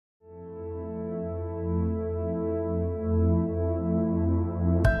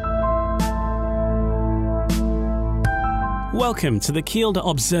Welcome to the Kielder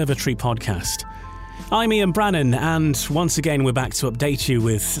Observatory podcast. I'm Ian Brannan, and once again we're back to update you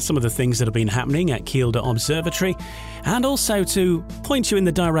with some of the things that have been happening at Kielder Observatory, and also to point you in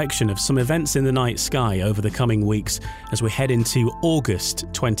the direction of some events in the night sky over the coming weeks as we head into August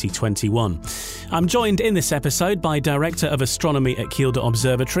 2021. I'm joined in this episode by Director of Astronomy at Kielder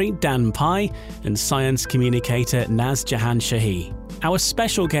Observatory, Dan Pye, and Science Communicator Naz Jahan Shahi. Our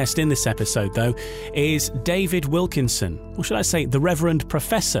special guest in this episode, though, is David Wilkinson, or should I say the Reverend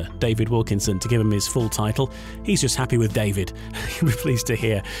Professor David Wilkinson, to give him his full title. He's just happy with David. You'll be pleased to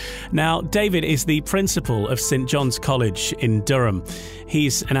hear. Now, David is the principal of St John's College in Durham.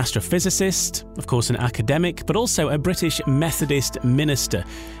 He's an astrophysicist, of course an academic, but also a British Methodist minister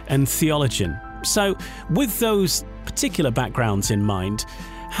and theologian. So, with those particular backgrounds in mind,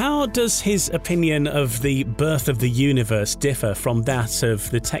 how does his opinion of the birth of the universe differ from that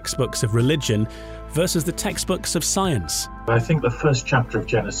of the textbooks of religion versus the textbooks of science? I think the first chapter of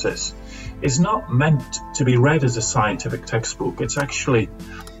Genesis is not meant to be read as a scientific textbook. It's actually,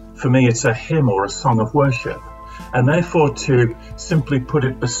 for me, it's a hymn or a song of worship. And therefore, to simply put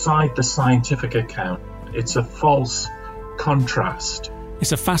it beside the scientific account, it's a false contrast.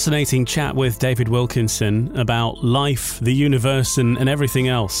 It's a fascinating chat with David Wilkinson about life, the universe and everything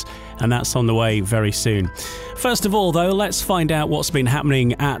else, and that's on the way very soon. First of all, though, let's find out what's been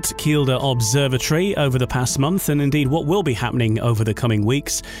happening at Kielder Observatory over the past month, and indeed what will be happening over the coming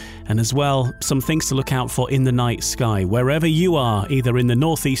weeks, and as well some things to look out for in the night sky, wherever you are, either in the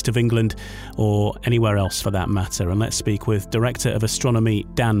northeast of England or anywhere else for that matter. And let's speak with Director of Astronomy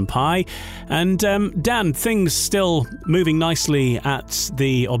Dan Pye. And Dan, things still moving nicely at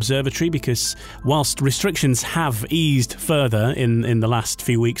the observatory, because whilst restrictions have eased further in the last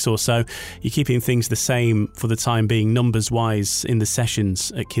few weeks or so, you're keeping things the same for the time being, numbers-wise, in the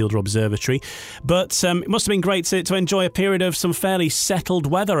sessions at Kielder Observatory. But it must have been great to enjoy a period of some fairly settled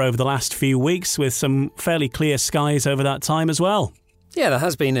weather over the last few weeks, with some fairly clear skies over that time as well. Yeah, there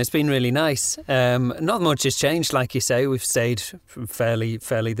has been. It's been really nice. Not much has changed, like you say. We've stayed fairly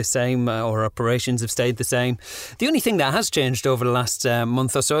the same. Our operations have stayed the same. The only thing that has changed over the last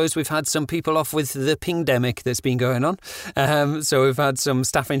month or so is we've had some people off with the pingdemic that's been going on. So we've had some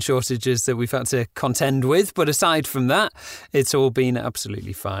staffing shortages that we've had to contend with. But aside from that, it's all been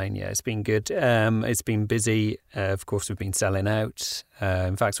absolutely fine. Yeah, it's been good. It's been busy. Of course, we've been selling out.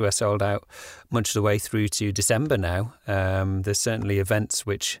 In fact, we're sold out much of the way through to December now. There's certainly events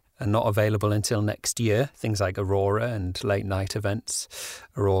which are not available until next year. Things like Aurora and late night events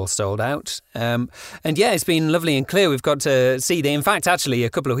are all sold out. And yeah, it's been lovely and clear. We've got to see in fact, actually, a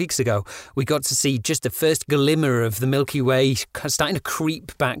couple of weeks ago, we got to see just the first glimmer of the Milky Way starting to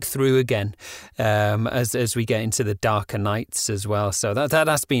creep back through again as we get into the darker nights as well. So that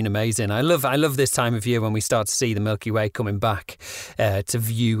has been amazing. I love this time of year when we start to see the Milky Way coming back to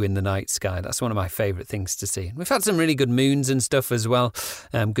view in the night sky. That's one of my favourite things to see. We've had some really good moons and stuff as well.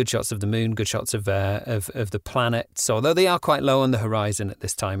 Good shots of the moon, good shots of the planets, although they are quite low on the horizon at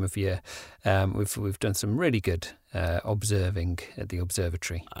this time of year. We've done some really good observing at the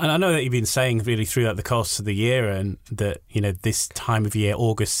observatory. And I know that you've been saying really throughout the course of the year, and that, you know, this time of year,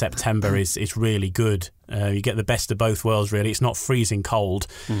 August, September is really good. You get the best of both worlds, really. It's not freezing cold,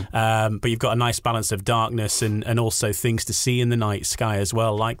 but you've got a nice balance of darkness and also things to see in the night sky as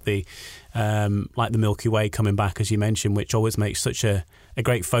well, like the Milky Way coming back, as you mentioned, which always makes such a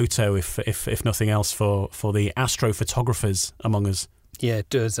great photo, if nothing else, for the astrophotographers among us. Yeah, it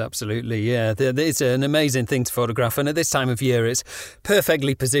does, absolutely. Yeah, it's an amazing thing to photograph, and at this time of year it's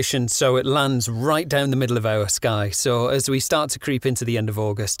perfectly positioned so it lands right down the middle of our sky. So as we start to creep into the end of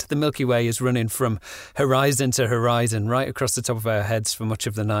August, the Milky Way is running from horizon to horizon right across the top of our heads for much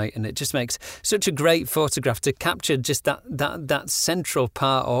of the night, and it just makes such a great photograph to capture just that central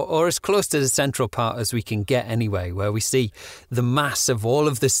part, or as close to the central part as we can get anyway, where we see the mass of all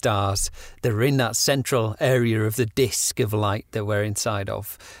of the stars that are in that central area of the disk of light that we're inside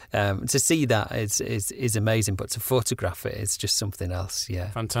of. To see that is amazing, but to photograph it is just something else. Yeah,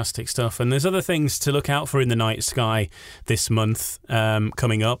 fantastic stuff. And there's other things to look out for in the night sky this month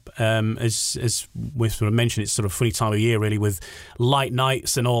coming up. As we've sort of mentioned, it's sort of funny time of year really, with light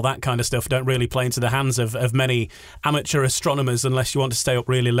nights and all that kind of stuff. Don't really play into the hands of many amateur astronomers unless you want to stay up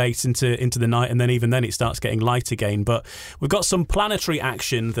really late into the night, and then even then it starts getting light again. But we've got some planetary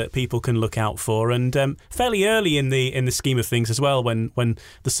action that people can look out for, and fairly early in the scheme of things as well, when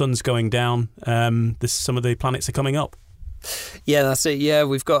the sun's going down, some of the planets are coming up. Yeah, that's it. Yeah,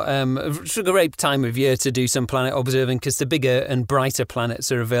 we've got a great time of year to do some planet observing because the bigger and brighter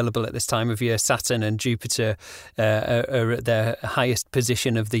planets are available at this time of year. Saturn and Jupiter are at their highest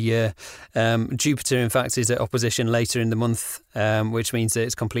position of the year. Jupiter, in fact, is at opposition later in the month, which means that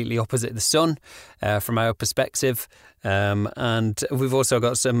it's completely opposite the Sun from our perspective. And we've also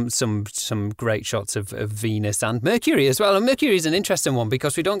got some great shots of Venus and Mercury as well. And Mercury is an interesting one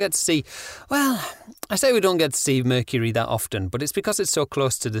because we don't get to see, well, I say we don't get to see Mercury that often, but it's because it's so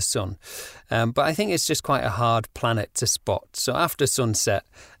close to the Sun. But I think it's just quite a hard planet to spot. So after sunset,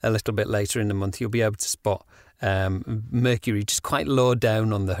 a little bit later in the month, you'll be able to spot Mercury just quite low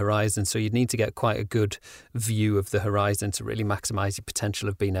down on the horizon. So you'd need to get quite a good view of the horizon to really maximise your potential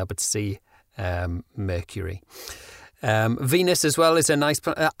of being able to see Mercury. Venus as well is a nice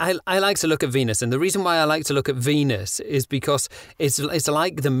planet. I like to look at Venus, and the reason why I like to look at Venus is because it's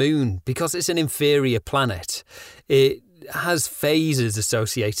like the moon, because it's an inferior planet. It has phases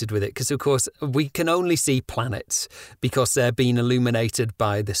associated with it because, of course, we can only see planets because they're being illuminated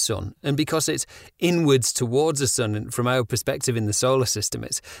by the sun, and because it's inwards towards the sun. And from our perspective in the solar system,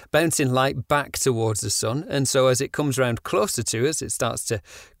 it's bouncing light back towards the sun, and so as it comes around closer to us, it starts to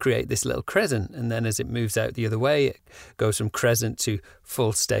create this little crescent, and then as it moves out the other way, it goes from crescent to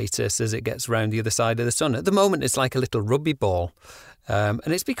full status as it gets round the other side of the sun. At the moment, it's like a little rugby ball. And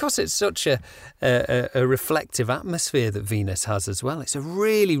it's because it's such a reflective atmosphere that Venus has as well. It's a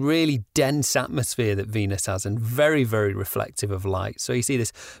really, really dense atmosphere that Venus has, and very, very reflective of light. So you see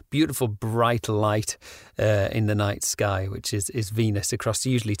this beautiful bright light in the night sky, which is Venus across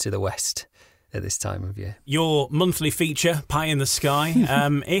usually to the west at this time of year. Your monthly feature, Pie in the Sky.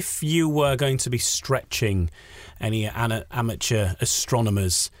 If you were going to be stretching any amateur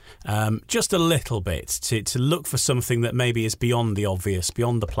astronomers just a little bit to look for something that maybe is beyond the obvious,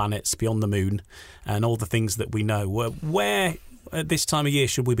 beyond the planets, beyond the moon and all the things that we know, where at this time of year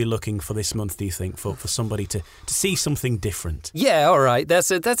should we be looking for this month, do you think, for somebody to see something different? Yeah, all right.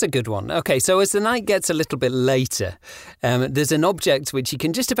 That's a good one. Okay, so as the night gets a little bit later, there's an object which you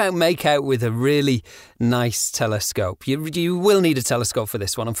can just about make out with a really nice telescope. You will need a telescope for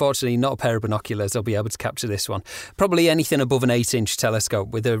this one. Unfortunately, not a pair of binoculars will be able to capture this one. Probably anything above an 8-inch telescope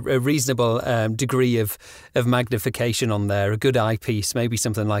with a reasonable degree of magnification on there, a good eyepiece, maybe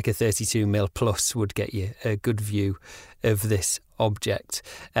something like a 32mm plus would get you a good view of this object.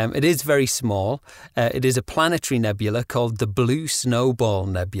 It is very small. It is a planetary nebula called the Blue Snowball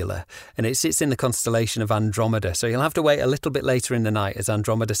Nebula, and it sits in the constellation of Andromeda. So you'll have to wait a little bit later in the night as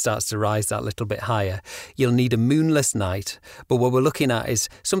Andromeda starts to rise that little bit higher. You'll need a moonless night, but what we're looking at is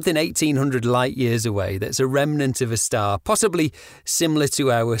something 1,800 light years away that's a remnant of a star, possibly similar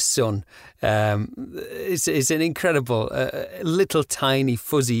to our sun. It's an incredible little tiny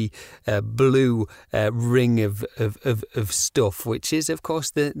fuzzy blue ring of stuff, which is, of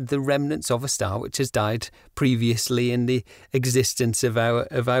course, the remnants of a star which has died previously in the existence of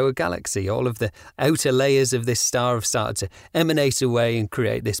our galaxy. All of the outer layers of this star have started to emanate away and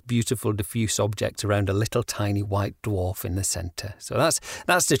create this beautiful diffuse object around a little tiny white dwarf in the centre. So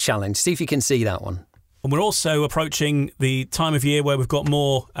that's the challenge. See if you can see that one. And we're also approaching the time of year where we've got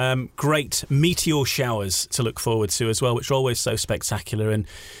more great meteor showers to look forward to as well, which are always so spectacular and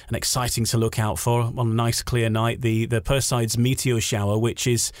exciting to look out for on a nice clear night. The Perseids meteor shower, which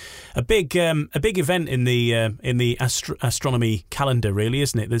is a big event in the astronomy calendar, really,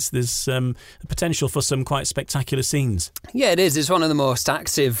 isn't it? There's potential for some quite spectacular scenes. Yeah, it is. It's one of the most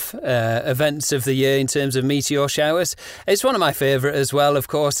active events of the year in terms of meteor showers. It's one of my favourite as well, of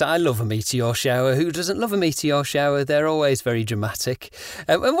course. I love a meteor shower. Who doesn't love a meteor shower? They're always very dramatic.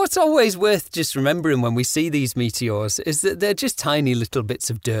 And what's always worth just remembering when we see these meteors is that they're just tiny little bits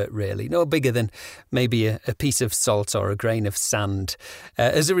of dirt, really, no bigger than maybe a piece of salt or a grain of sand,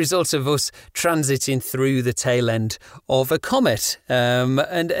 as a result of us transiting through the tail end of a comet. And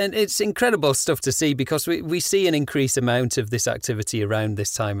it's incredible stuff to see because we see an increased amount of this activity around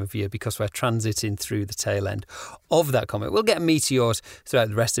this time of year because we're transiting through the tail end of that comet. We'll get meteors throughout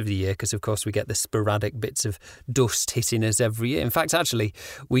the rest of the year because, of course, we get the sporadic bits of dust hitting us every year. In fact, actually,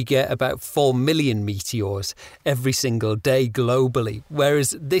 we get about 4 million meteors every single day globally,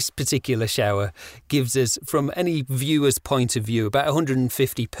 whereas this particular shower gives us, from any viewer's point of view, about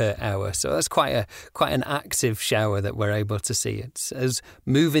 150 per hour. So that's quite an active shower that we're able to see. It's as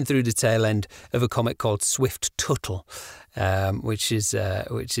moving through the tail end of a comet called Swift-Tuttle, which is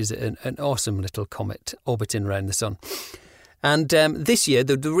an awesome little comet orbiting around the sun. And this year,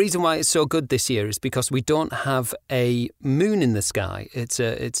 the reason why it's so good this year is because we don't have a moon in the sky.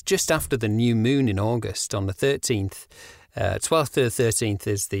 It's just after the new moon in August, on the 13th 12th to the 13th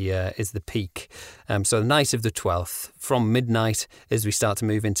is the peak. So the night of the 12th, from midnight as we start to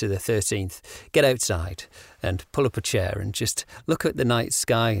move into the 13th, get outside and pull up a chair and just look at the night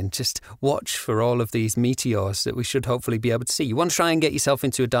sky and just watch for all of these meteors that we should hopefully be able to see. You want to try and get yourself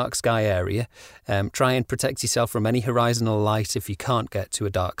into a dark sky area. Try and protect yourself from any horizontal light if you can't get to a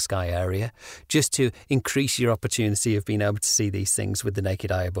dark sky area, just to increase your opportunity of being able to see these things with the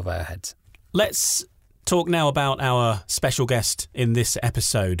naked eye above our heads. Let's talk now about our special guest in this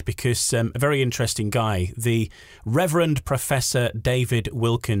episode, because a very interesting guy, the Reverend Professor David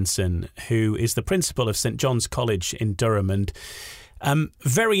Wilkinson, who is the principal of St John's College in Durham, and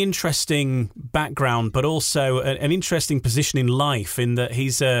very interesting background, but also an interesting position in life, in that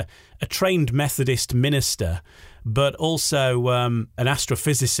he's a trained Methodist minister, but also an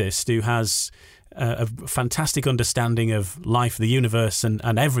astrophysicist who has a fantastic understanding of life, the universe, and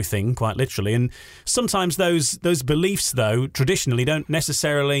everything, quite literally. And sometimes those beliefs, though, traditionally don't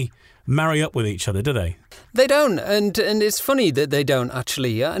necessarily marry up with each other, do they? They don't, and it's funny that they don't,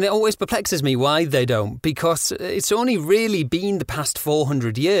 actually, and it always perplexes me why they don't, because it's only really been the past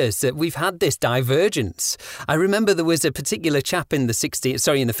 400 years that we've had this divergence. I remember there was a particular chap in the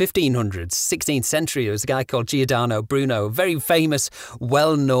 1500s, 16th century. There was a guy called Giordano Bruno, a very famous,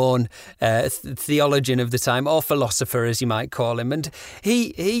 well-known theologian of the time, or philosopher, as you might call him, and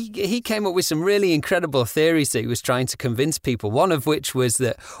he came up with some really incredible theories that he was trying to convince people, one of which was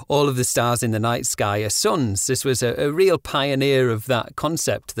that all of the stars in the night sky are suns. This was a real pioneer of that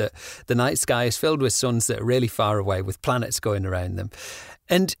concept, that the night sky is filled with suns that are really far away, with planets going around them.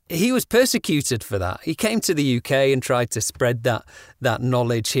 And he was persecuted for that. He came to the UK and tried to spread that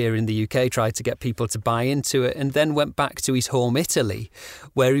knowledge here in the UK, tried to get people to buy into it, and then went back to his home Italy,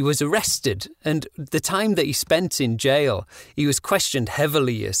 where he was arrested. And the time that he spent in jail, he was questioned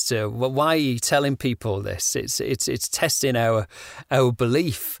heavily as to, well, why are you telling people this? It's testing our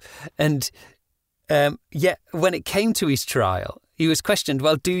belief. And yet, when it came to his trial, he was questioned,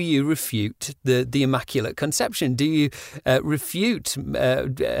 well, do you refute the Immaculate Conception? Do you refute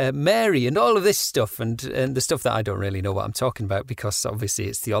Mary and all of this stuff? And the stuff that I don't really know what I'm talking about, because obviously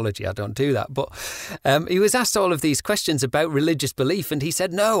it's theology, I don't do that. But he was asked all of these questions about religious belief, and he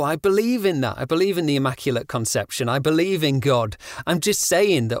said, no, I believe in that. I believe in the Immaculate Conception. I believe in God. I'm just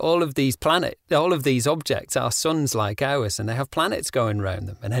saying that all of these objects are suns like ours, and they have planets going around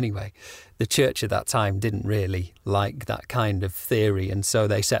them. And anyway, the church at that time didn't really like that kind of theory, and so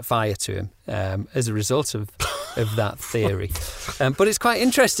they set fire to him as a result of that theory. But it's quite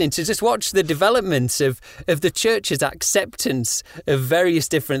interesting to just watch the development of the church's acceptance of various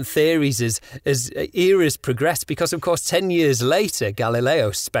different theories as eras progress, because, of course, 10 years later, Galileo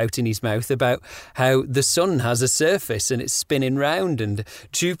spouting his mouth about how the sun has a surface and it's spinning round, and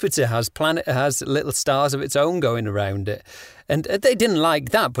Jupiter has little stars of its own going around it. And they didn't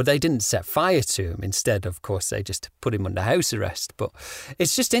like that, but they didn't set fire to him. Instead, of course, they just put him under house arrest. But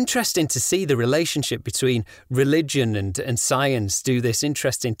it's just interesting to see the relationship between religion and science do this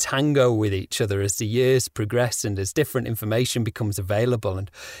interesting tango with each other as the years progress and as different information becomes available.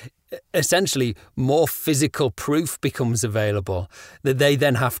 And essentially more physical proof becomes available that they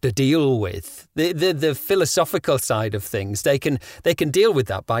then have to deal with. The philosophical side of things, they can deal with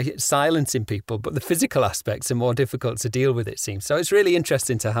that by silencing people, but the physical aspects are more difficult to deal with, it seems. So it's really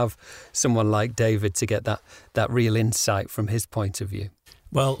interesting to have someone like David to get that real insight from his point of view.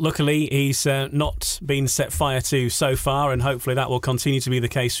 Well, luckily, he's not been set fire to so far, and hopefully that will continue to be the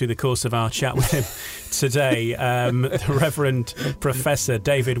case through the course of our chat with him today. The Reverend Professor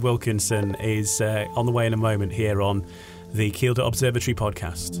David Wilkinson is on the way in a moment here on the Kielder Observatory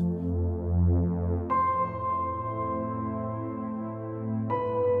podcast.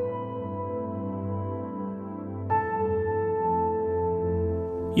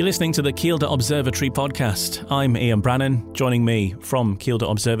 You're listening to the Kielder Observatory podcast. I'm Ian Brannan. Joining me from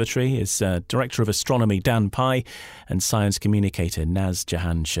Kielder Observatory is Director of Astronomy Dan Pye and Science Communicator Naz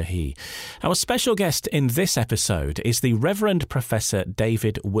Jahan Shahi. Our special guest in this episode is the Reverend Professor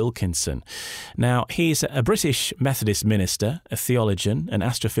David Wilkinson. Now, he's a British Methodist minister, a theologian, an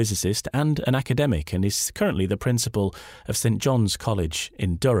astrophysicist and an academic, and is currently the principal of St John's College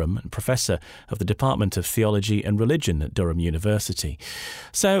in Durham and Professor of the Department of Theology and Religion at Durham University.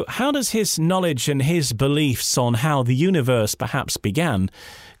 So how does his knowledge and his beliefs on how the universe perhaps began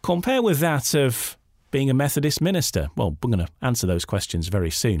compare with that of being a Methodist minister? Well, we're going to answer those questions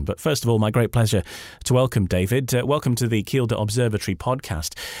very soon. But first of all, my great pleasure to welcome David. Welcome to the Kielder Observatory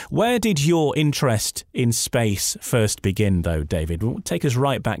podcast. Where did your interest in space first begin, though, David? Take us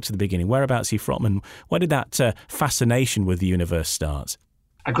right back to the beginning. Whereabouts are you from, and where did that fascination with the universe start?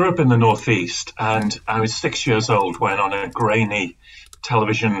 I grew up in the Northeast, and I was 6 years old when, on a grainy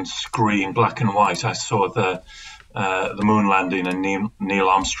television screen, black and white, I saw the moon landing and Neil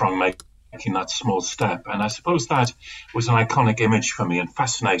Armstrong making that small step. And I suppose that was an iconic image for me and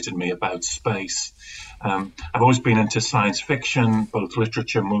fascinated me about space. I've always been into science fiction, both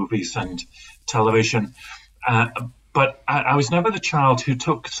literature, movies, and television. But I was never the child who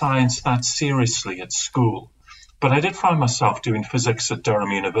took science that seriously at school. But I did find myself doing physics at Durham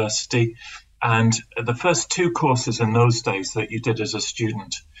University. And the first two courses in those days that you did as a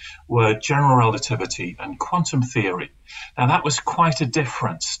student were general relativity and quantum theory. Now, that was quite a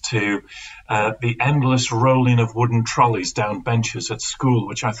difference to the endless rolling of wooden trolleys down benches at school,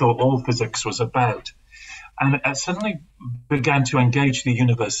 which I thought all physics was about. And I suddenly began to engage the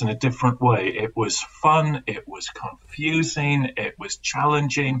universe in a different way. It was fun, it was confusing, it was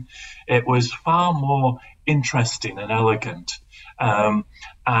challenging, it was far more interesting and elegant.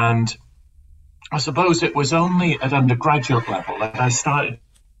 And I suppose it was only at undergraduate level that I started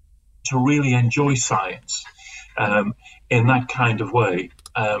to really enjoy science in that kind of way.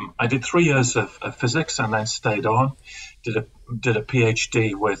 I did 3 years of physics and then stayed on, did a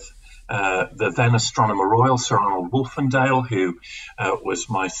PhD with the then Astronomer Royal, Sir Arnold Wolfendale, who was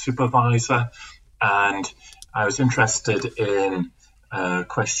my supervisor, and I was interested in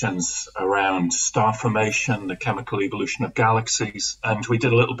questions around star formation, the chemical evolution of galaxies, and we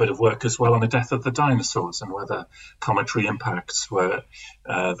did a little bit of work as well on the death of the dinosaurs and whether cometary impacts were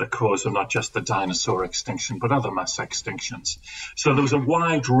the cause of not just the dinosaur extinction but other mass extinctions. So there was a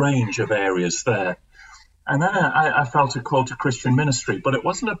wide range of areas there. And then I felt a call to Christian ministry, but it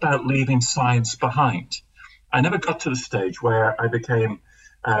wasn't about leaving science behind. I never got to the stage where I became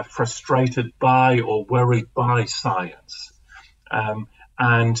frustrated by or worried by science.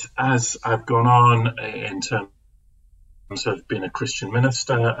 And as I've gone on in terms of being a Christian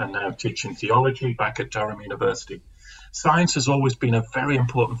minister and now teaching theology back at Durham University, science has always been a very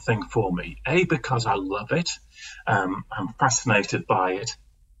important thing for me. A, because I love it, I'm fascinated by it,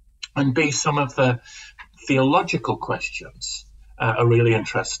 and B, some of the theological questions are really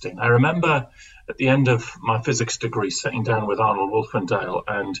interesting. I remember at the end of my physics degree sitting down with Arnold Wolfendale,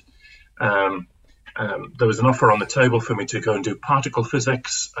 and there was an offer on the table for me to go and do particle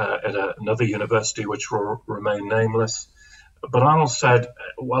physics at another university, which will remain nameless. But Arnold said,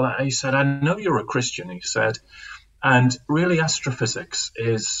 he said, I know you're a Christian, he said, and really astrophysics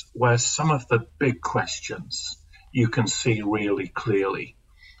is where some of the big questions you can see really clearly.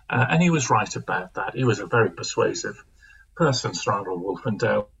 And he was right about that. He was a very persuasive person, Sir Arnold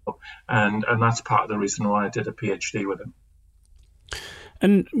Wolfendale, and that's part of the reason why I did a PhD with him.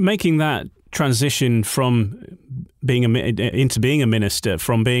 And making that transition from being into being a minister,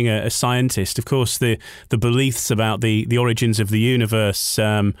 from being a scientist, of course, the beliefs about the origins of the universe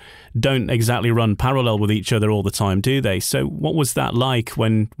don't exactly run parallel with each other all the time, do they? So, what was that like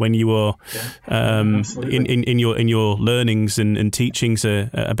when you were in your learnings and teachings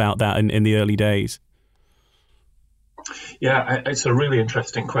about that in the early days? Yeah, it's a really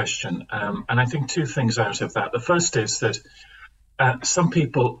interesting question, and I think two things out of that. The first is that some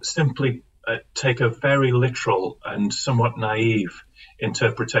people simply take a very literal and somewhat naive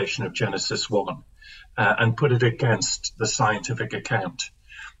interpretation of Genesis 1 and put it against the scientific account.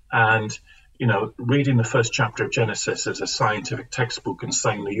 And, reading the first chapter of Genesis as a scientific textbook and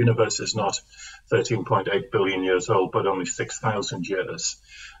saying the universe is not 13.8 billion years old, but only 6,000 years.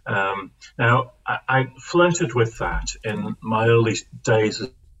 Now, I flirted with that in my early days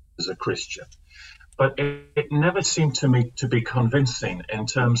as a Christian. But it never seemed to me to be convincing in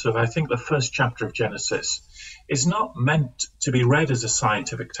terms of, I think the first chapter of Genesis is not meant to be read as a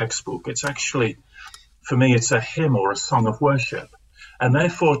scientific textbook. It's actually, for me, it's a hymn or a song of worship. And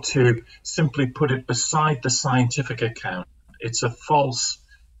therefore, to simply put it beside the scientific account, it's a false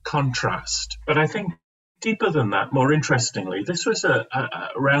contrast. But I think deeper than that, more interestingly, this was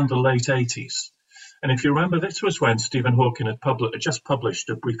around the late 80s. And if you remember, this was when Stephen Hawking had just published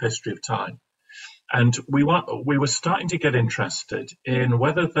A Brief History of Time. And we were starting to get interested in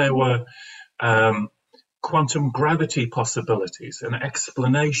whether there were quantum gravity possibilities and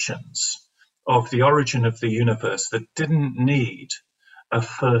explanations of the origin of the universe that didn't need a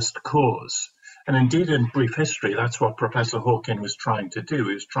first cause. And indeed, in Brief History, that's what Professor Hawking was trying to do.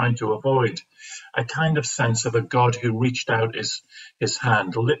 He was trying to avoid a kind of sense of a God who reached out his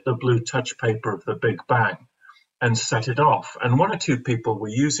hand, lit the blue touch paper of the Big Bang, and set it off. And one or two people were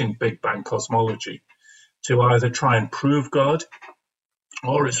using Big Bang cosmology to either try and prove God,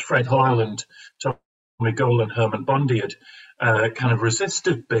 or as Fred Hoyle and Tommy Goal and Herman Bondi had kind of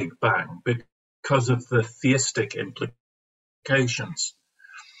resisted Big Bang because of the theistic implications.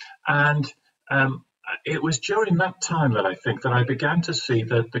 And it was during that time that I think that I began to see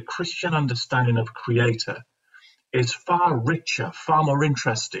that the Christian understanding of Creator is far richer, far more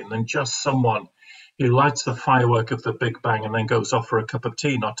interesting than just someone who lights the firework of the Big Bang and then goes off for a cup of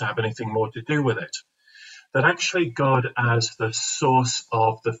tea, not to have anything more to do with it. That actually God, as the source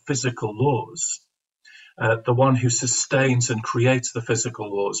of the physical laws, the one who sustains and creates the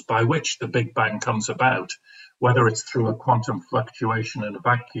physical laws by which the Big Bang comes about, whether it's through a quantum fluctuation in a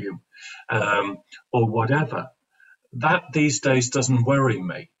vacuum or whatever, that these days doesn't worry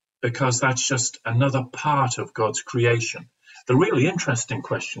me, because that's just another part of God's creation. The really interesting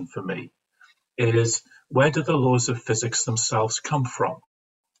question for me is, where do the laws of physics themselves come from?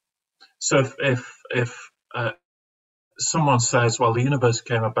 So if someone says, well, the universe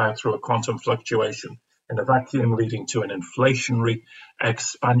came about through a quantum fluctuation in a vacuum leading to an inflationary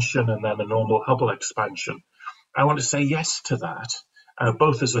expansion and then a normal Hubble expansion, I want to say yes to that,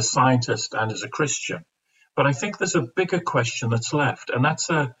 both as a scientist and as a Christian. But I think there's a bigger question that's left, and that's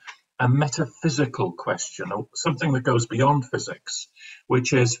a metaphysical question, or something that goes beyond physics,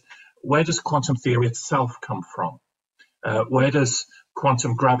 which is, where does quantum theory itself come from? Where does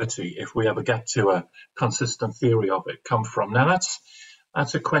quantum gravity, if we ever get to a consistent theory of it, come from? Now,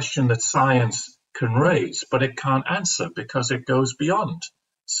 that's a question that science can raise, but it can't answer because it goes beyond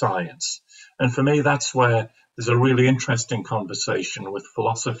science. And for me, that's where there's a really interesting conversation with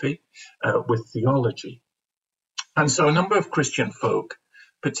philosophy, with theology. And so a number of Christian folk,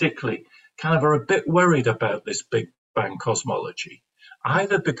 particularly, kind of are a bit worried about this Big Bang cosmology,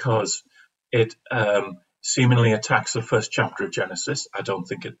 either because it seemingly attacks the first chapter of Genesis. I don't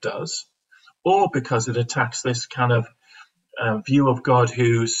think it does. Or because it attacks this kind of view of God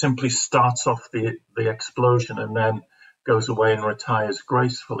who simply starts off the explosion and then goes away and retires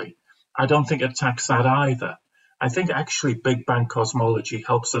gracefully. I don't think it attacks that either. I think actually Big Bang cosmology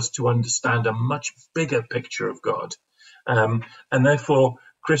helps us to understand a much bigger picture of God. And therefore,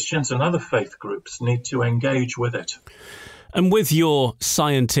 Christians and other faith groups need to engage with it. And with your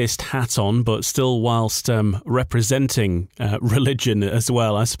scientist hat on, but still whilst representing religion as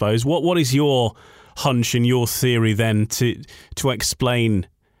well, I suppose, what is your hunch and your theory then to explain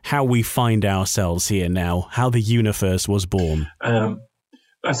how we find ourselves here now, how the universe was born? I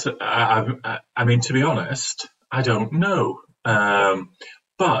mean, to be honest, I don't know.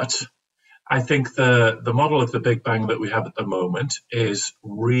 But I think the model of the Big Bang that we have at the moment is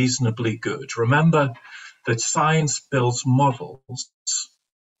reasonably good. Remember that science builds models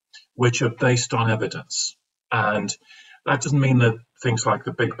which are based on evidence. And that doesn't mean that things like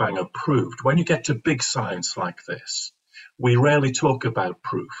the Big Bang are proved. When you get to big science like this, we rarely talk about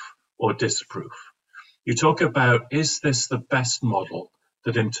proof or disproof. You talk about, is this the best model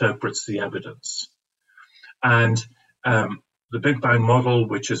that interprets the evidence? And the Big Bang model,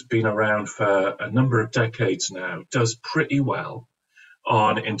 which has been around for a number of decades now, does pretty well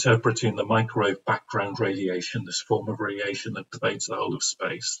on interpreting the microwave background radiation, this form of radiation that pervades the whole of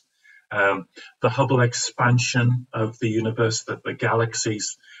space. The Hubble expansion of the universe, that the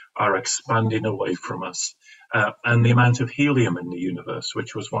galaxies are expanding away from us, and the amount of helium in the universe,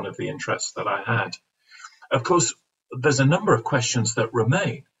 which was one of the interests that I had. Of course, there's a number of questions that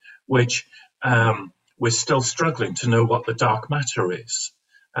remain, which we're still struggling to know what the dark matter is.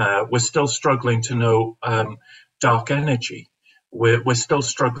 We're still struggling to know dark energy. We're still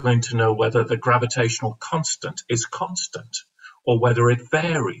struggling to know whether the gravitational constant is constant or whether it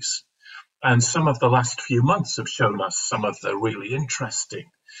varies. And some of the last few months have shown us some of the really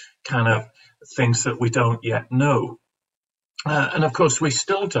interesting kind of things that we don't yet know. And of course, we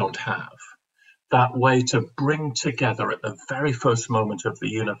still don't have that way to bring together at the very first moment of the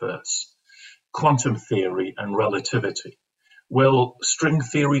universe quantum theory and relativity. Will string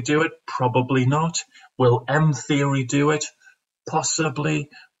theory do it? Probably not. Will M theory do it? Possibly,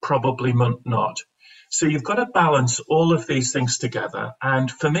 probably not. So you've got to balance all of these things together.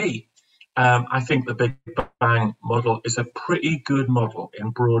 And for me, I think the Big Bang model is a pretty good model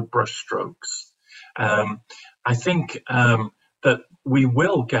in broad brushstrokes. I think that we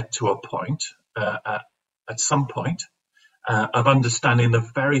will get to a point, at some point, of understanding the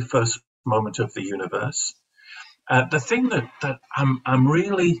very first moment of the universe. The thing that I'm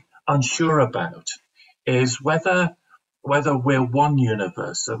really unsure about is whether we're one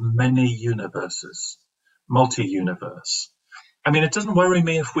universe of many universes, multi-universe. I mean, it doesn't worry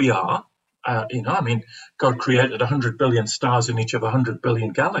me if we are. God created 100 billion stars in each of 100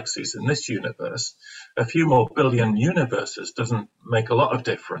 billion galaxies in this universe. A few more billion universes doesn't make a lot of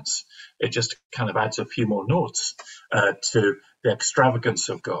difference. It just kind of adds a few more noughts to the extravagance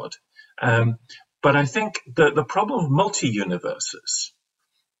of God. But I think the problem of multi-universes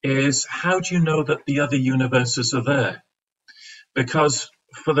is how do you know that the other universes are there? Because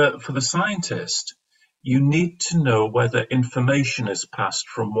for the scientist, you need to know whether information is passed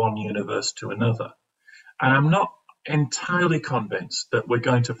from one universe to another. And I'm not entirely convinced that we're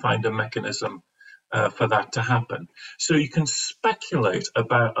going to find a mechanism for that to happen. So you can speculate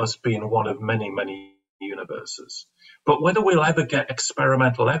about us being one of many, many universes. But whether we'll ever get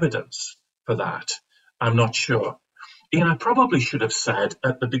experimental evidence for that, I'm not sure. Ian, I probably should have said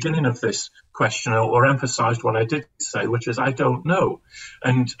at the beginning of this question, or emphasized what I did say, which is I don't know.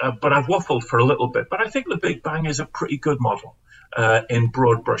 But I've waffled for a little bit. But I think the Big Bang is a pretty good model in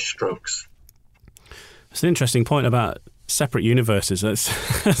broad brush strokes. It's an interesting point about separate universes.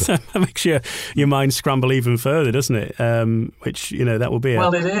 That makes your mind scramble even further, doesn't it? Which, that will be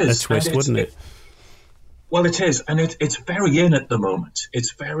a twist, wouldn't it? Well, it is. And it's very in at the moment.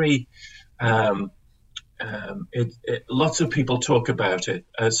 It's very... lots of people talk about it.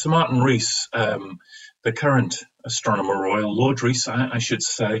 Sir Martin Rees, the current Astronomer Royal, Lord Rees, I should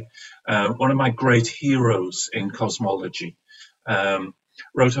say, one of my great heroes in cosmology,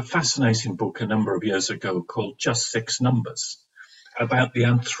 wrote a fascinating book a number of years ago called Just Six Numbers, about the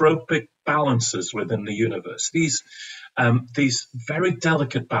anthropic balances within the universe. These very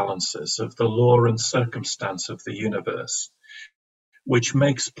delicate balances of the law and circumstance of the universe, which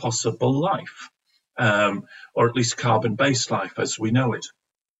makes possible life. Or at least carbon-based life as we know it.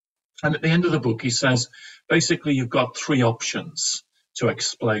 And at the end of the book, he says, basically, you've got three options to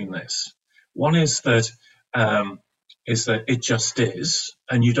explain this. One is that it just is,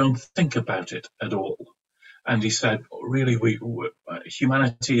 and you don't think about it at all. And he said, really,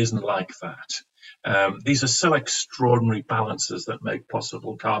 humanity isn't like that. These are so extraordinary balances that make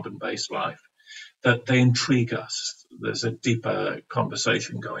possible carbon-based life that they intrigue us. There's a deeper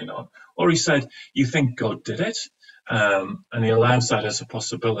conversation going on. Or he said, you think God did it, and he allows that as a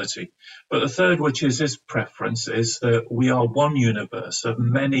possibility. But the third, which is his preference, is that we are one universe of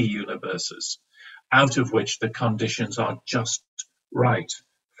many universes, out of which the conditions are just right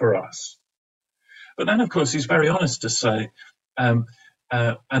for us. But then, of course, he's very honest to say, and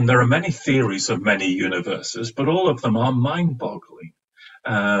there are many theories of many universes, but all of them are mind-boggling.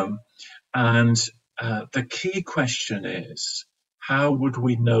 And the key question is, how would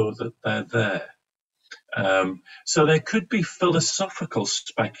we know that they're there? So there could be philosophical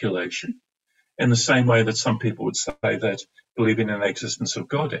speculation in the same way that some people would say that believing in the existence of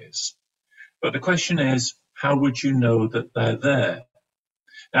God is. But the question is, how would you know that they're there?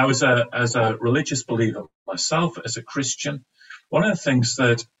 Now, as a religious believer myself, as a Christian, one of the things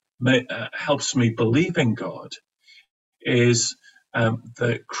that helps me believe in God is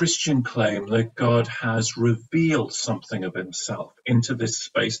the Christian claim that God has revealed something of himself into this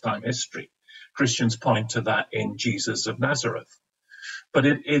space-time history. Christians point to that in Jesus of Nazareth. But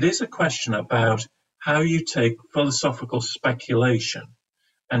it is a question about how you take philosophical speculation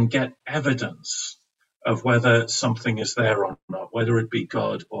and get evidence of whether something is there or not, whether it be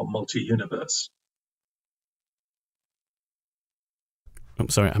God or multi-universe. I'm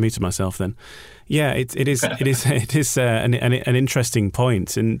sorry, I muted myself then. Yeah, it is an interesting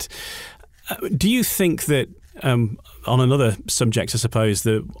point. And do you think that on another subject, I suppose,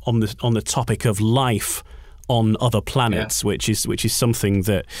 on the topic of life on other planets, which is something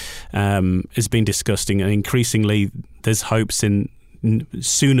that has been discussed, and increasingly there's hopes in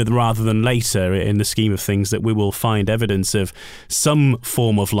sooner rather than later in the scheme of things that we will find evidence of some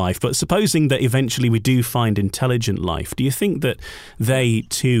form of life. But supposing that eventually we do find intelligent life, do you think that they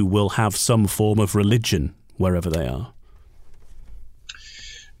too will have some form of religion wherever they are?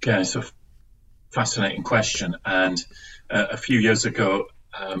 Okay, it's a fascinating question. And a few years ago,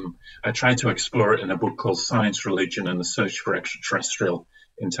 I tried to explore it in a book called Science, Religion and the Search for Extraterrestrial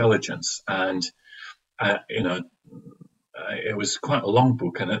Intelligence. And, it was quite a long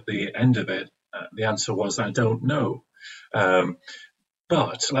book, and at the end of it, the answer was, I don't know.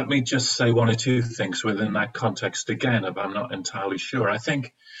 But let me just say one or two things within that context again, if I'm not entirely sure. I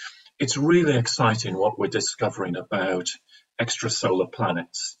think it's really exciting what we're discovering about extrasolar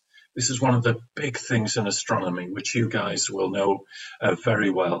planets. This is one of the big things in astronomy, which you guys will know very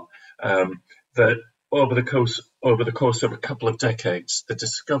well, that over the course of a couple of decades, the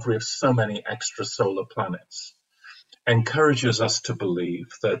discovery of so many extrasolar planets encourages us to believe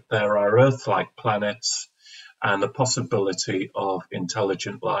that there are Earth-like planets and the possibility of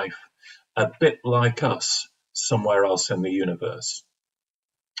intelligent life, a bit like us, somewhere else in the universe.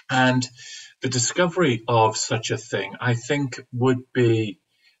 And the discovery of such a thing, I think, would be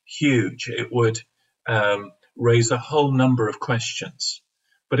huge. It would raise a whole number of questions.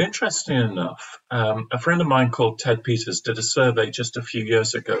 But interestingly enough, a friend of mine called Ted Peters did a survey just a few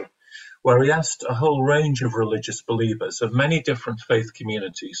years ago where he asked a whole range of religious believers of many different faith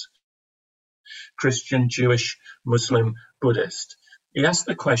communities, Christian, Jewish, Muslim, Buddhist. He asked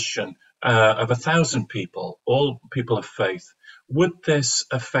the question of 1,000 people, all people of faith, would this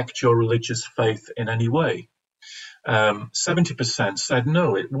affect your religious faith in any way? 70% said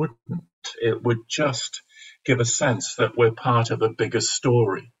no, it wouldn't. It would just give a sense that we're part of a bigger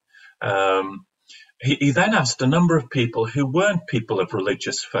story. He then asked a number of people who weren't people of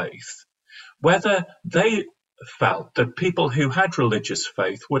religious faith whether they felt that people who had religious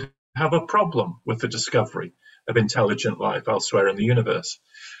faith would have a problem with the discovery of intelligent life elsewhere in the universe.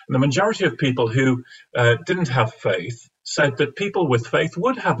 And the majority of people who didn't have faith said that people with faith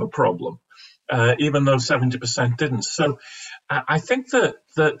would have a problem, even though 70% didn't. So I think that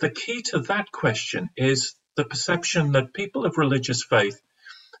the key to that question is the perception that people of religious faith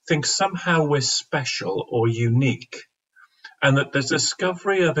think somehow we're special or unique, and that the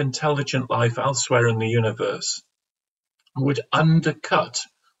discovery of intelligent life elsewhere in the universe would undercut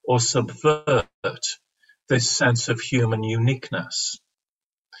or subvert this sense of human uniqueness.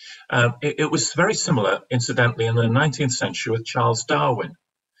 It was very similar, incidentally, in the 19th century with Charles Darwin.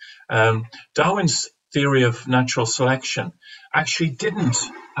 Darwin's theory of natural selection actually didn't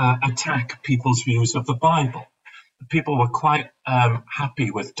attack people's views of the Bible. People were quite happy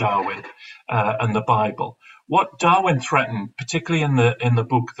with Darwin and the Bible. What Darwin threatened, particularly in the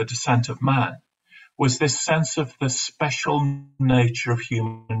book The Descent of Man, was this sense of the special nature of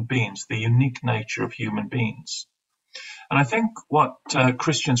human beings, the unique nature of human beings. And I think what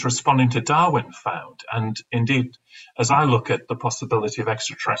Christians responding to Darwin found, and indeed, as I look at the possibility of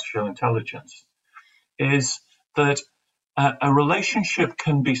extraterrestrial intelligence, is that a relationship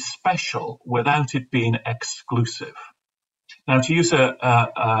can be special without it being exclusive. Now, to use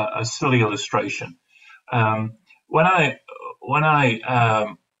a silly illustration, when I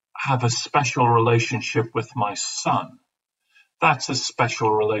have a special relationship with my son, that's a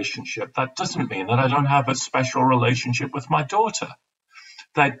special relationship. That doesn't mean that I don't have a special relationship with my daughter.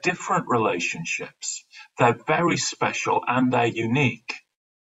 They're different relationships. They're very special and they're unique,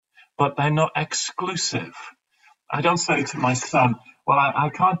 but they're not exclusive. I don't say to my son, well, I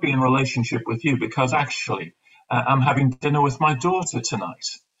can't be in relationship with you because actually I'm having dinner with my daughter tonight.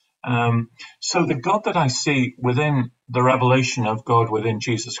 So the God that I see within the revelation of God within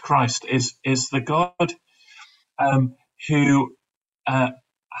Jesus Christ is the God who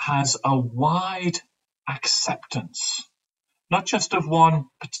has a wide acceptance, not just of one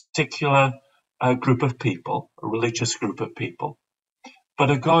particular group of people, a religious group of people,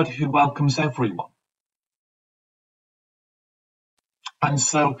 but a God who welcomes everyone. And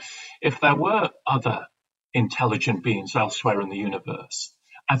so if there were other intelligent beings elsewhere in the universe,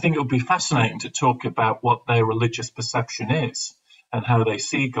 I think it would be fascinating to talk about what their religious perception is and how they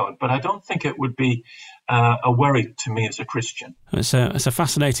see God. But I don't think it would be a worry to me as a Christian. It's a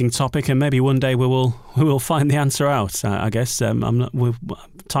fascinating topic, and maybe one day we will find the answer out. I guess time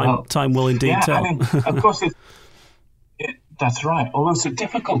will indeed tell. I mean, of course, that's right. Although it's a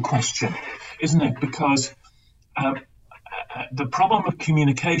difficult question, isn't it? Because the problem of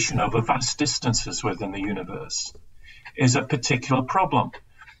communication over vast distances within the universe is a particular problem.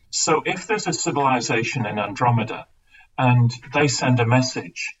 So if there's a civilization in Andromeda and they send a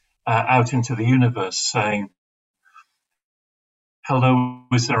message out into the universe saying, hello,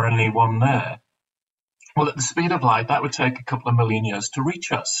 is there anyone there? Well, at the speed of light, that would take a couple of million years to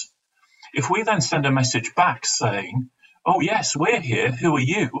reach us. If we then send a message back saying, oh, yes, we're here, who are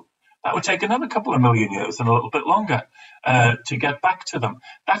you? That would take another couple of million years and a little bit longer to get back to them.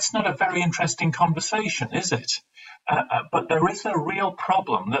 That's not a very interesting conversation, is it? But there is a real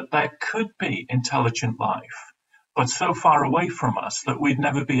problem that there could be intelligent life, but so far away from us that we'd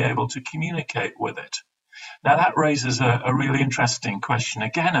never be able to communicate with it. Now, that raises a really interesting question,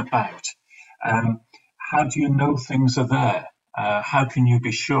 again, about how do you know things are there? How can you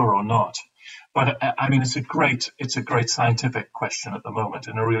be sure or not? But I mean, it's a great scientific question at the moment,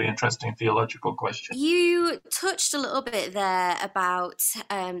 and a really interesting theological question. You touched a little bit there about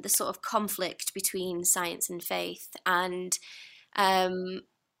the sort of conflict between science and faith, and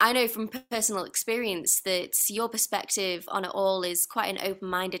I know from personal experience that your perspective on it all is quite an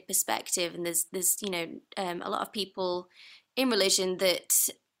open-minded perspective, and there's a lot of people in religion that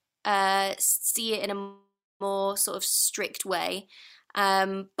see it in a more sort of strict way.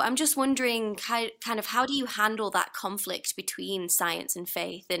 But I'm just wondering, how do you handle that conflict between science and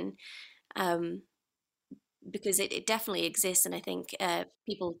faith, and because it definitely exists, and I think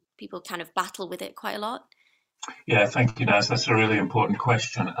people kind of battle with it quite a lot. Yeah, thank you, Naz. That's a really important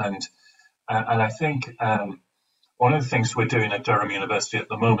question, and I think one of the things we're doing at Durham University at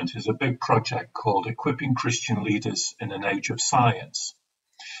the moment is a big project called Equipping Christian Leaders in an Age of Science,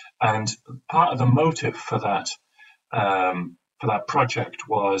 and part of the motive for that project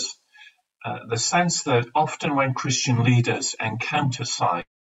was the sense that often when Christian leaders encounter science,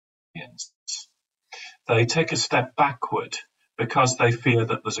 they take a step backward because they fear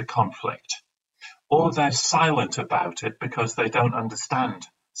that there's a conflict, or they're silent about it because they don't understand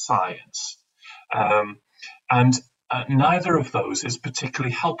science. And neither of those is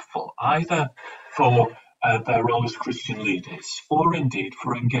particularly helpful, either for their role as Christian leaders or indeed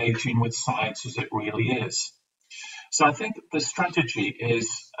for engaging with science as it really is. So I think the strategy is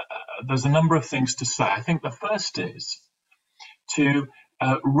there's a number of things to say. I think the first is to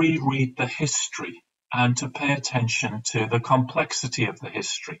reread the history and to pay attention to the complexity of the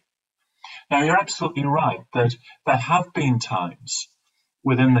history. Now, you're absolutely right that there have been times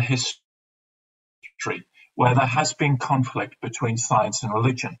within the history where there has been conflict between science and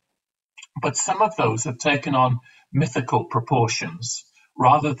religion, but some of those have taken on mythical proportions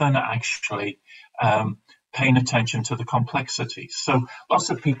rather than actually paying attention to the complexity. So lots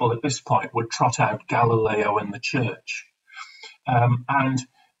of people at this point would trot out Galileo and the church.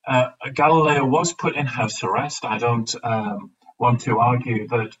 Galileo was put in house arrest. I don't want to argue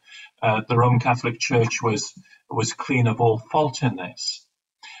that the Roman Catholic Church was clean of all fault in this.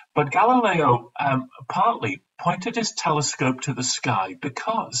 But Galileo partly pointed his telescope to the sky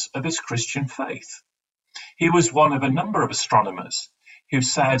because of his Christian faith. He was one of a number of astronomers who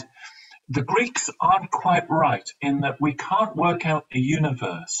said, the Greeks aren't quite right in that we can't work out the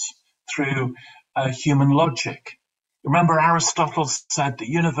universe through human logic. Remember, Aristotle said the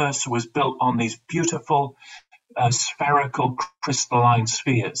universe was built on these beautiful spherical crystalline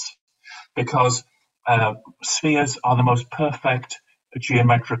spheres because spheres are the most perfect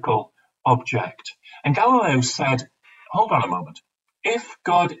geometrical object. And Galileo said, hold on a moment, if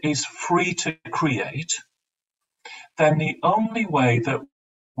God is free to create, then the only way that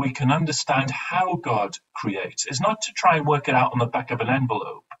we can understand how God creates is not to try and work it out on the back of an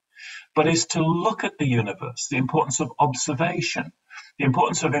envelope, but is to look at the universe, the importance of observation, the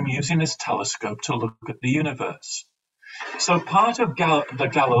importance of him using his telescope to look at the universe. So part of the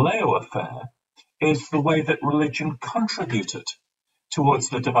Galileo affair is the way that religion contributed towards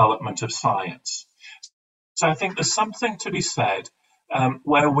the development of science. So I think there's something to be said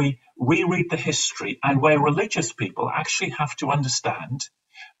where we reread the history and where religious people actually have to understand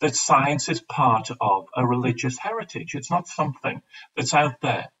that science is part of a religious heritage. It's not something that's out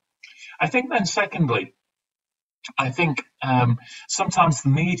there. I think then secondly, I think sometimes the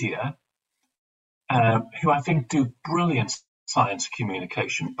media, who I think do brilliant science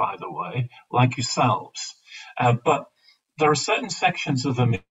communication, by the way, like yourselves, but there are certain sections of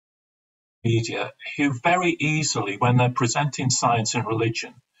the media who very easily, when they're presenting science and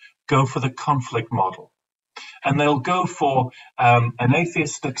religion, go for the conflict model. And they'll go for an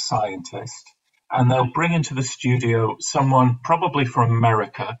atheistic scientist, and they'll bring into the studio someone probably from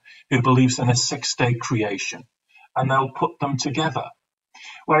America who believes in a 6-day creation, and they'll put them together.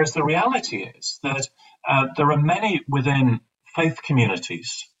 Whereas the reality is that there are many within faith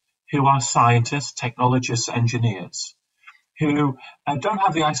communities who are scientists, technologists, engineers, who don't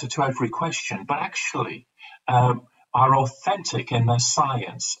have the answer to every question, but actually are authentic in their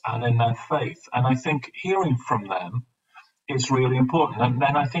science and in their faith. And I think hearing from them is really important. And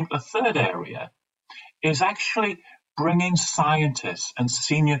then I think the third area is actually bringing scientists and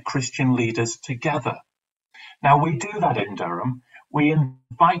senior Christian leaders together. Now, we do that in Durham. We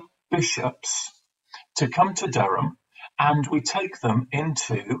invite bishops to come to Durham, and we take them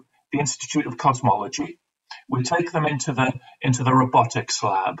into the Institute of Cosmology. We take them into the robotics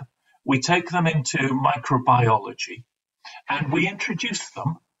lab. We take them into microbiology, and we introduce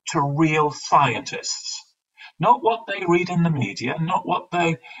them to real scientists, not what they read in the media, not what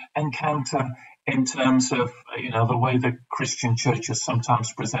they encounter in terms of the way the Christian churches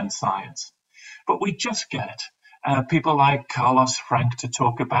sometimes present science. But we just get people like Carlos Frank to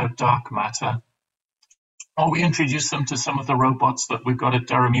talk about dark matter, or we introduce them to some of the robots that we've got at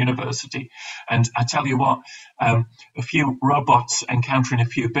Durham University. And I tell you what, a few robots encountering a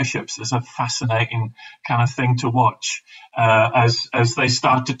few bishops is a fascinating kind of thing to watch as they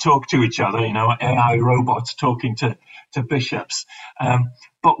start to talk to each other, AI robots talking to bishops.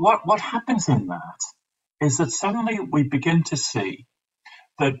 But what happens in that is that suddenly we begin to see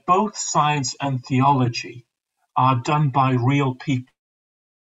that both science and theology are done by real people.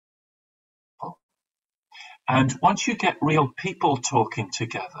 And once you get real people talking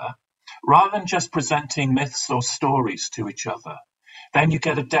together, rather than just presenting myths or stories to each other, then you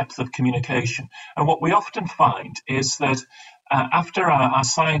get a depth of communication. And what we often find is that after our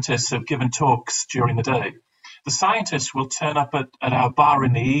scientists have given talks during the day, the scientists will turn up at our bar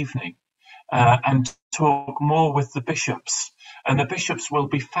in the evening and talk more with the bishops. And the bishops will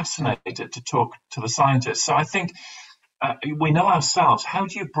be fascinated to talk to the scientists. So I think we know ourselves. How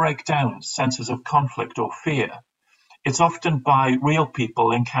do you break down senses of conflict or fear? It's often by real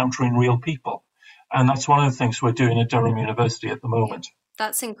people encountering real people. And that's one of the things we're doing at Durham University at the moment.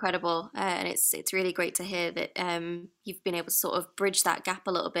 That's incredible, and it's really great to hear that you've been able to sort of bridge that gap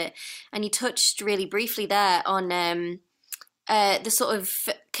a little bit. And you touched really briefly there on the sort of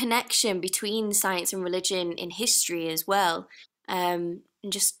connection between science and religion in history as well. And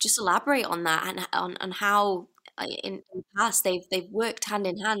just elaborate on that and on how in the past they've worked hand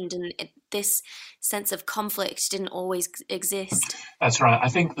in hand, and this sense of conflict didn't always exist. That's right. I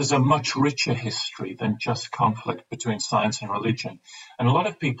think there's a much richer history than just conflict between science and religion. And a lot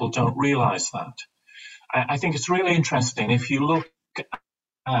of people don't realize that. I think it's really interesting if you look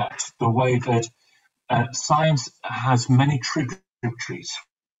at the way that science has many tributaries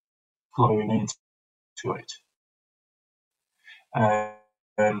flowing into it.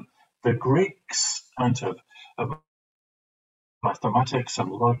 The Greeks of mathematics and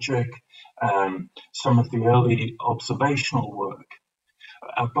logic, some of the early observational work.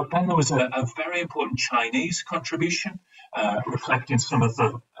 But then there was a very important Chinese contribution, reflecting some of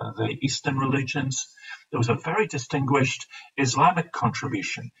the Eastern religions. There was a very distinguished Islamic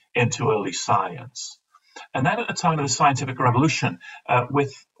contribution into early science. And then at the time of the scientific revolution,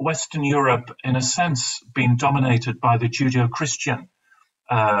 with Western Europe, in a sense, being dominated by the Judeo-Christian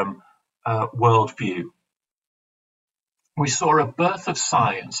worldview, we saw a birth of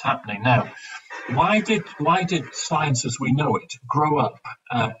science happening. Now, why did science as we know it grow up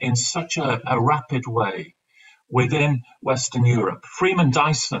in such a rapid way within Western Europe? Freeman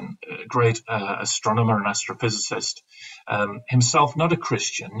Dyson, a great astronomer and astrophysicist, himself not a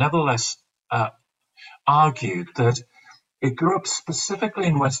Christian, nevertheless argued that it grew up specifically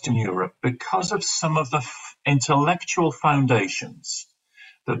in Western Europe because of some of the intellectual foundations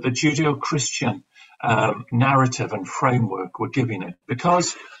that the Judeo-Christian narrative and framework were giving it.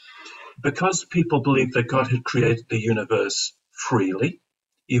 Because people believed that God had created the universe freely,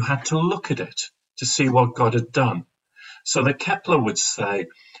 you had to look at it to see what God had done. So that Kepler would say,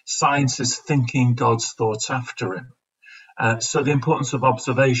 science is thinking God's thoughts after him. So the importance of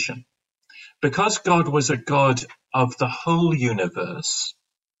observation. Because God was a God of the whole universe,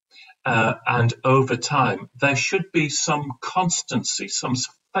 and over time, there should be some constancy, some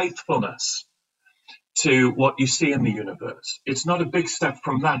faithfulness to what you see in the universe. It's not a big step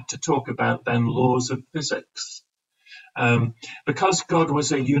from that to talk about then laws of physics. Because God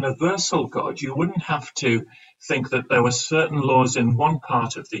was a universal God, you wouldn't have to think that there were certain laws in one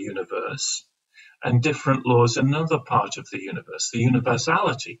part of the universe and different laws in another part of the universe, the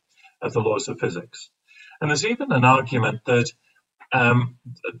universality of the laws of physics. And there's even an argument that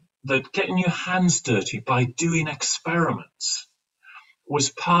that getting your hands dirty by doing experiments was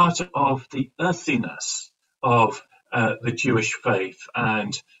part of the earthiness of the Jewish faith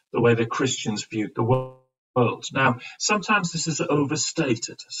and the way the Christians viewed the world. Now, sometimes this is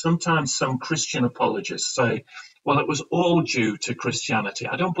overstated. Sometimes some Christian apologists say, well, it was all due to Christianity.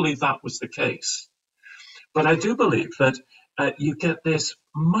 I don't believe that was the case. But I do believe that you get this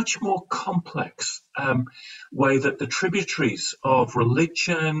much more complex way that the tributaries of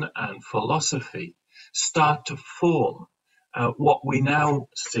religion and philosophy start to form what we now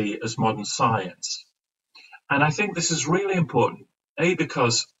see as modern science. And I think this is really important, A,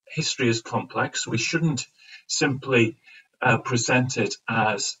 because history is complex. We shouldn't simply present it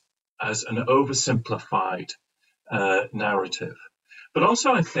as an oversimplified narrative. But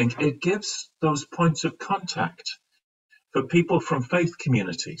also I think it gives those points of contact for people from faith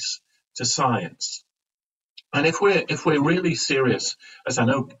communities to science. And if we're really serious, as I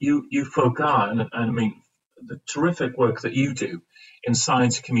know you folk are, and I mean the terrific work that you do in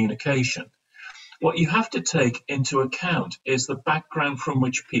science communication, what you have to take into account is the background from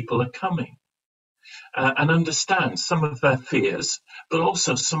which people are coming, and understand some of their fears, but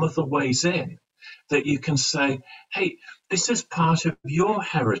also some of the ways in that you can say, hey, this is part of your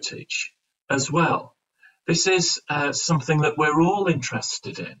heritage as well. This is something that we're all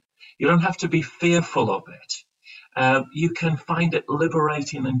interested in. You don't have to be fearful of it. You can find it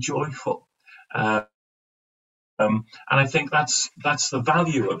liberating and joyful. And I think that's the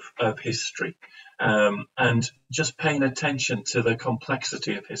value of history, and just paying attention to the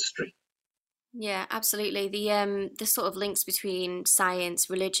complexity of history. Yeah, absolutely. The sort of links between science,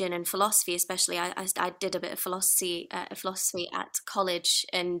 religion, and philosophy, especially. I did a bit of philosophy at college,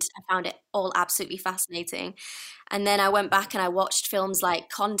 and I found it all absolutely fascinating. And then I went back and I watched films like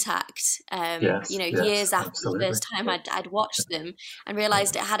Contact, Yes, years yes, after the absolutely. first time I'd watched them, and Yeah,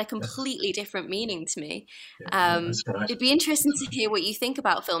 realized it had a yes, completely different meaning to me. yeah, that's right. It'd be interesting to hear what you think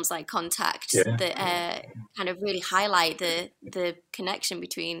about films like Contact Yeah, that kind of really highlight the connection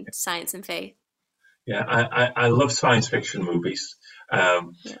between science and faith. yeah. I love science fiction movies. Yeah.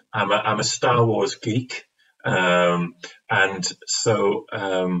 I'm a Star Wars geek, and so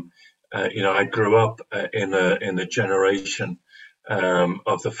I grew up in the generation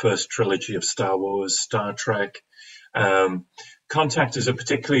of the first trilogy of Star Wars, Star Trek. Um, Contact is a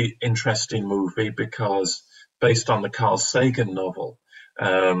particularly interesting movie because based on the Carl Sagan novel,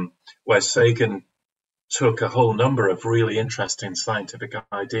 where Sagan took a whole number of really interesting scientific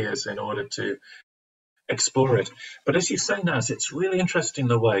ideas in order to explore it. But as you say, Naz, it's really interesting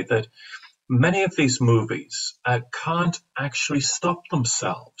the way that many of these movies can't actually stop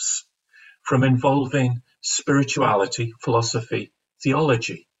themselves from involving spirituality, philosophy,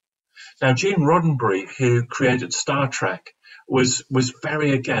 theology. Now, Gene Roddenberry, who created Star Trek, was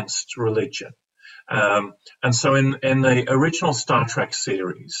very against religion. And so in the original Star Trek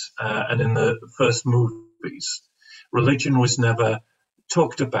series and in the first movies, religion was never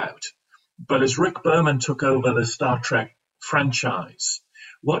talked about. But as Rick Berman took over the Star Trek franchise,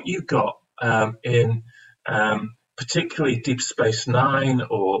 what you got in particularly Deep Space Nine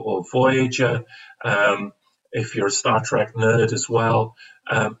or Voyager, if you're a Star Trek nerd as well,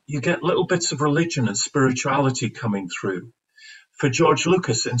 you get little bits of religion and spirituality coming through. For George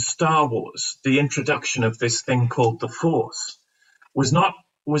Lucas in Star Wars, the introduction of this thing called the Force was not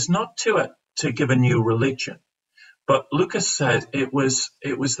to give a new religion, but Lucas said it was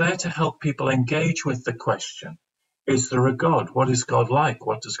there to help people engage with the question: is there a God? What is God like?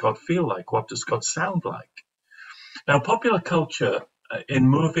 What does God feel like? What does God sound like? Now, popular culture in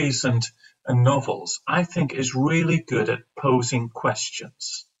movies and novels, I think, is really good at posing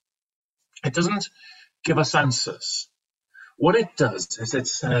questions. It doesn't give us answers. What it does is it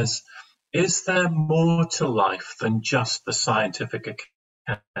says, is there more to life than just the scientific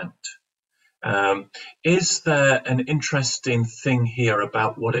account? Is there an interesting thing here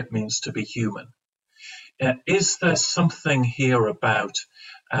about what it means to be human? Is there something here about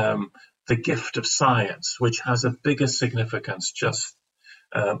the gift of science, which has a bigger significance just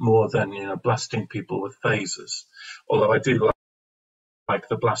more than blasting people with phasers? Although I do like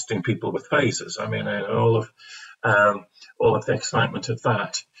the blasting people with phasers. I mean, all of the excitement of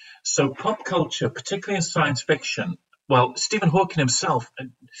that. So pop culture, particularly in science fiction, well, Stephen Hawking himself,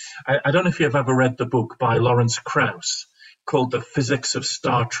 I don't know if you've ever read the book by Lawrence Krauss called The Physics of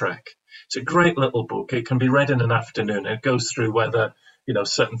Star Trek. It's a great little book. It can be read in an afternoon. It goes through whether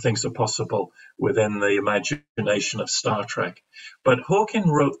certain things are possible within the imagination of Star Trek. But Hawking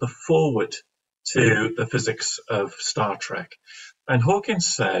wrote the foreword to The Physics of Star Trek. And Hawking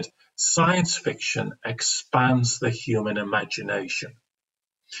said, science fiction expands the human imagination.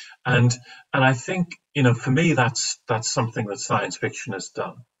 And I think, for me, that's something that science fiction has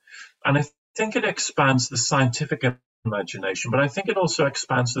done. And I think it expands the scientific imagination, but I think it also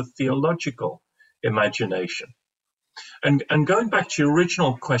expands the theological imagination. And going back to your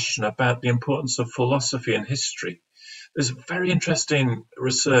original question about the importance of philosophy and history, there's very interesting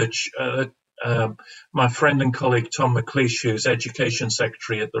research. My friend and colleague Tom McLeish, who's Education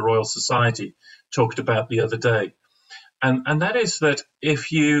Secretary at the Royal Society, talked about the other day. And that is that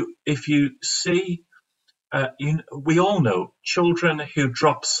if you see, we all know children who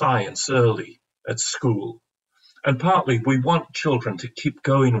drop science early at school, and partly we want children to keep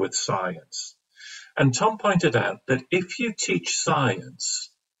going with science. And Tom pointed out that if you teach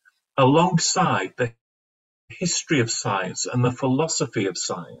science alongside the history of science and the philosophy of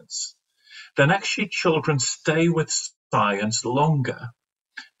science, then actually children stay with science longer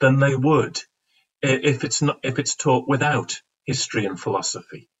than they would if it's taught without history and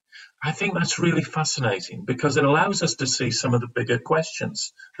philosophy. I think that's really fascinating because it allows us to see some of the bigger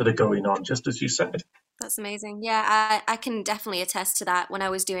questions that are going on, just as you said. That's amazing. Yeah, I can definitely attest to that. When I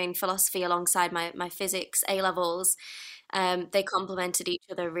was doing philosophy alongside my physics A levels, they complemented each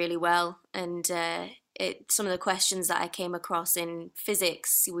other really well. And some of the questions that I came across in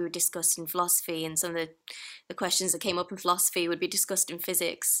physics, we would discuss in philosophy, and some of the questions that came up in philosophy would be discussed in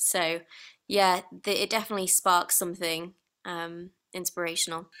physics. So, yeah, it definitely sparks something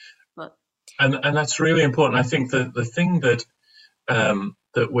inspirational. But And that's really important. I think that the thing that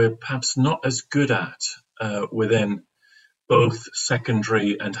that we're perhaps not as good at within both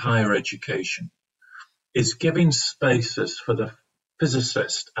secondary and higher education, is giving spaces for the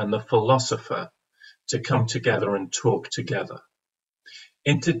physicist and the philosopher to come together and talk together.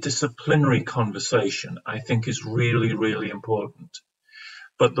 Interdisciplinary conversation, I think, is really, really important.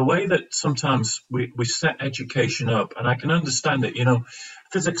 But the way that sometimes we set education up, and I can understand it,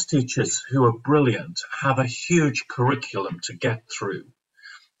 physics teachers who are brilliant have a huge curriculum to get through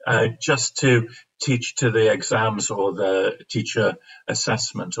just to teach to the exams or the teacher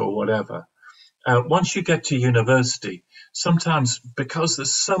assessment or whatever. Once you get to university, sometimes because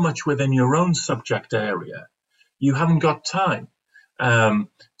there's so much within your own subject area, you haven't got time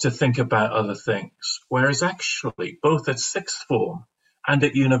to think about other things. Whereas actually, both at sixth form and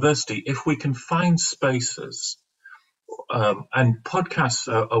at university, if we can find spaces, and podcasts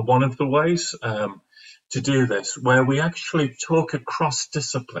are one of the ways to do this, where we actually talk across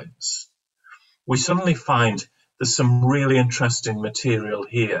disciplines, we suddenly find there's some really interesting material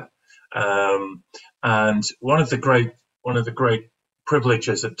here. And one of the great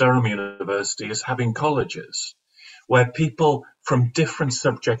privileges at Durham University is having colleges where people from different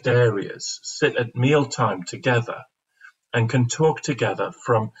subject areas sit at mealtime together and can talk together,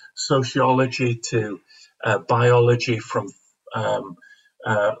 from sociology to biology, from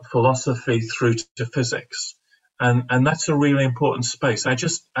philosophy through to physics. And that's a really important space.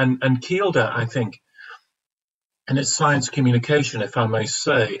 And Kielder, I think, and its science communication, if I may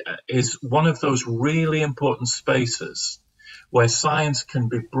say, is one of those really important spaces where science can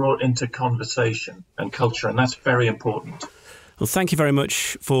be brought into conversation and culture, and that's very important. Well, thank you very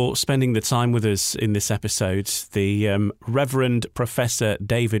much for spending the time with us in this episode. The Reverend Professor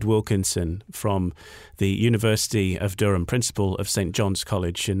David Wilkinson from the University of Durham, Principal of St John's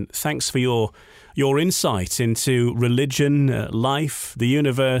College, and thanks for your insight into religion, life, the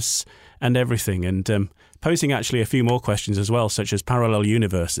universe, and everything, and posing actually a few more questions as well, such as parallel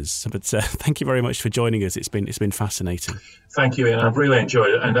universes. But thank you very much for joining us. It's been fascinating. Thank you, Ian. I've really enjoyed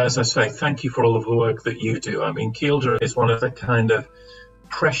it. And as I say, thank you for all of the work that you do. I mean, Kielder is one of the kind of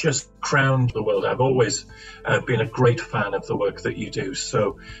precious crown of the world. I've always been a great fan of the work that you do.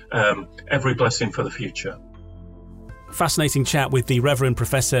 So every blessing for the future. Fascinating chat with the Reverend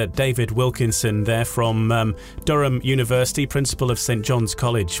Professor David Wilkinson there from Durham University, Principal of St John's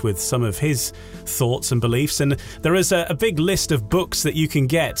College, with some of his thoughts and beliefs. And there is a big list of books that you can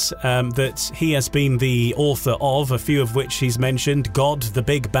get that he has been the author of, a few of which he's mentioned, God, the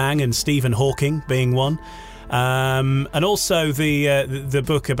Big Bang, and Stephen Hawking being one. And also the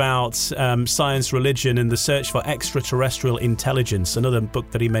book about science, religion, and the search for extraterrestrial intelligence, another book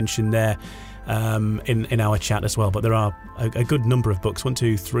that he mentioned there in our chat as well. But there are a good number of books, 1,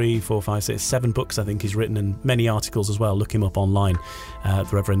 2, 3, 4, 5, 6, 7 books I think he's written, and many articles as well. Look him up online, the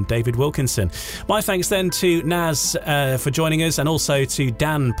Reverend David Wilkinson. My thanks then to Naz for joining us, and also to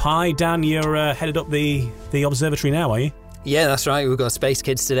Dan Pye. Dan, you're headed up the observatory now, are you? Yeah, that's right. We've got Space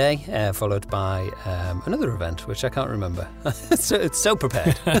Kids today, followed by another event, which I can't remember. It's so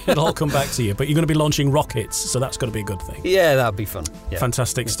prepared. It'll all come back to you. But you're going to be launching rockets, so that's got to be a good thing. Yeah, that'd be fun. Yeah.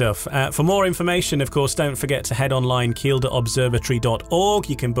 Fantastic stuff. For more information, of course, don't forget to head online, kielderobservatory.org.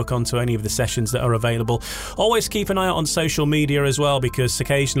 You can book onto any of the sessions that are available. Always keep an eye out on social media as well, because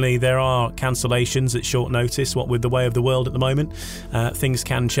occasionally there are cancellations at short notice. What with the way of the world at the moment, things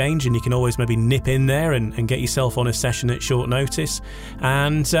can change, and you can always maybe nip in there and get yourself on a session at short notice.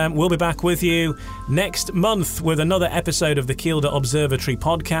 And we'll be back with you next month with another episode of the Kielder Observatory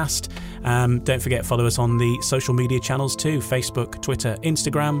podcast. Don't forget, follow us on the social media channels too, Facebook, Twitter,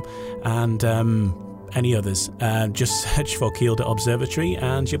 Instagram, and any others. Just search for Kielder Observatory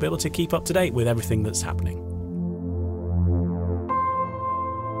and you'll be able to keep up to date with everything that's happening.